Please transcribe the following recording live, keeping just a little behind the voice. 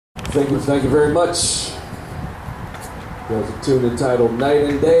Thank you very much. There's a tune entitled Night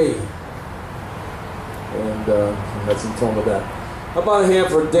and Day. And I had some fun with that. How about a hand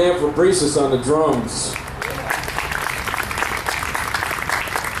for Dan Fabricis on the drums?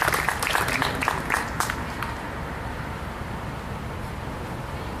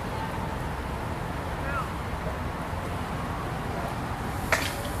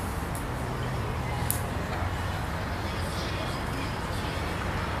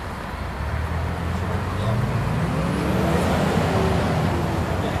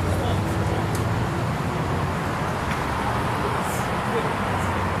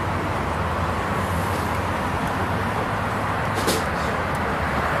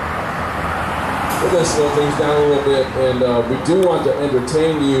 We're going to slow things down a little bit, and we do want to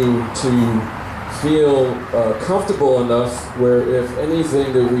entertain you to feel comfortable enough where if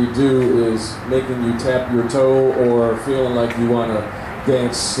anything that we do is making you tap your toe or feeling like you want to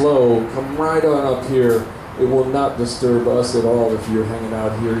dance slow, come right on up here. It will not disturb us at all if you're hanging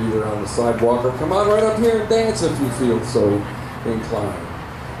out here either on the sidewalk or come on right up here and dance if you feel so inclined.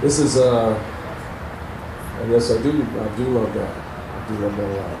 This is, yes, I do love that. I do love that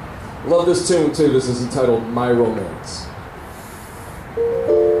a lot. Love this tune too. This is entitled My Romance.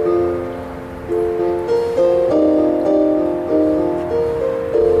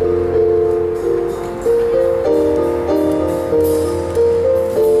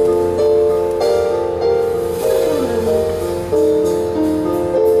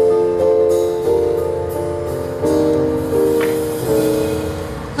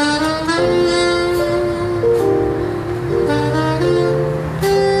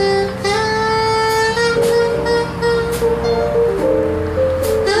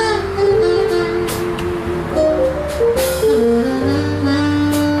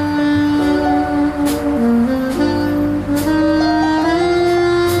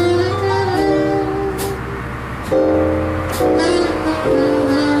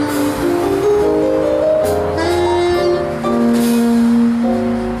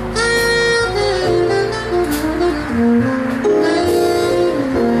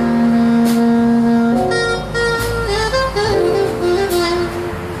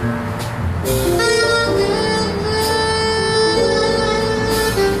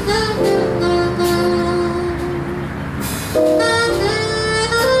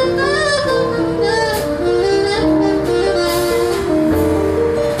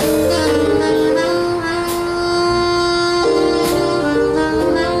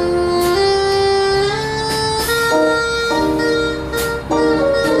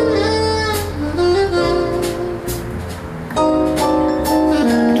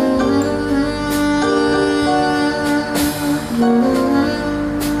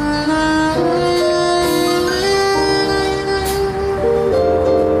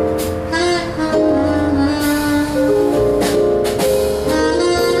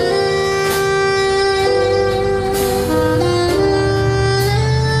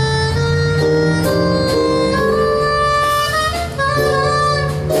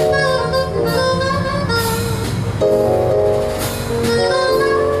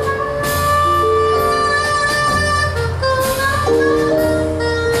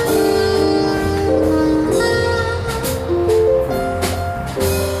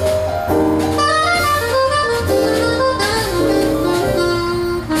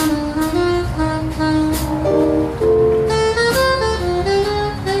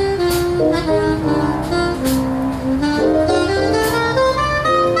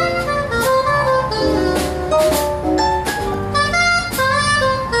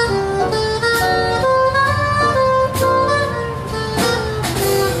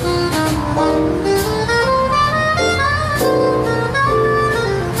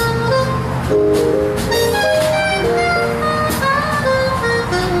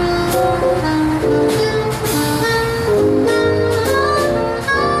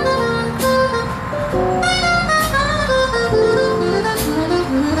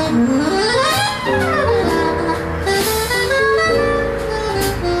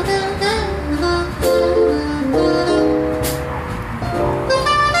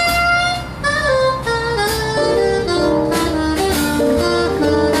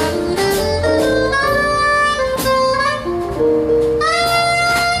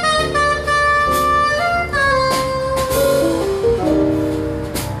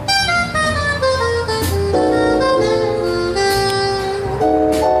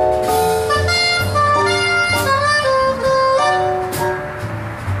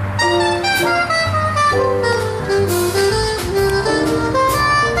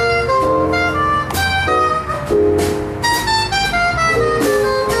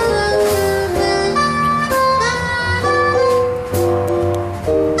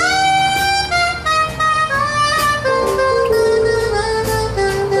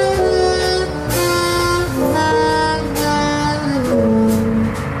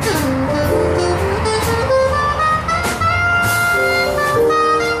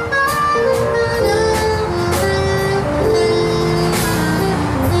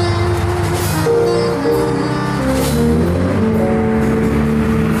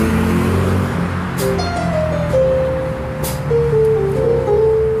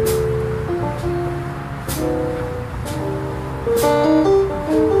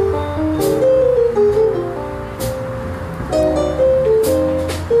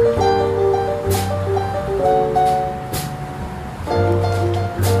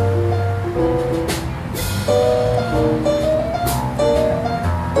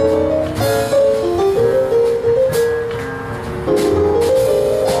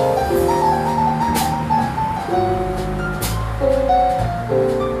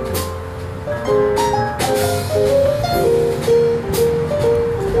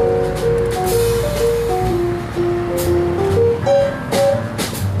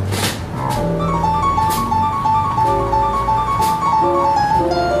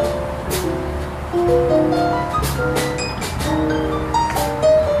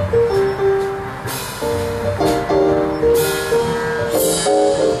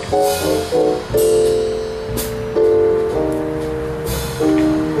 Gazebo.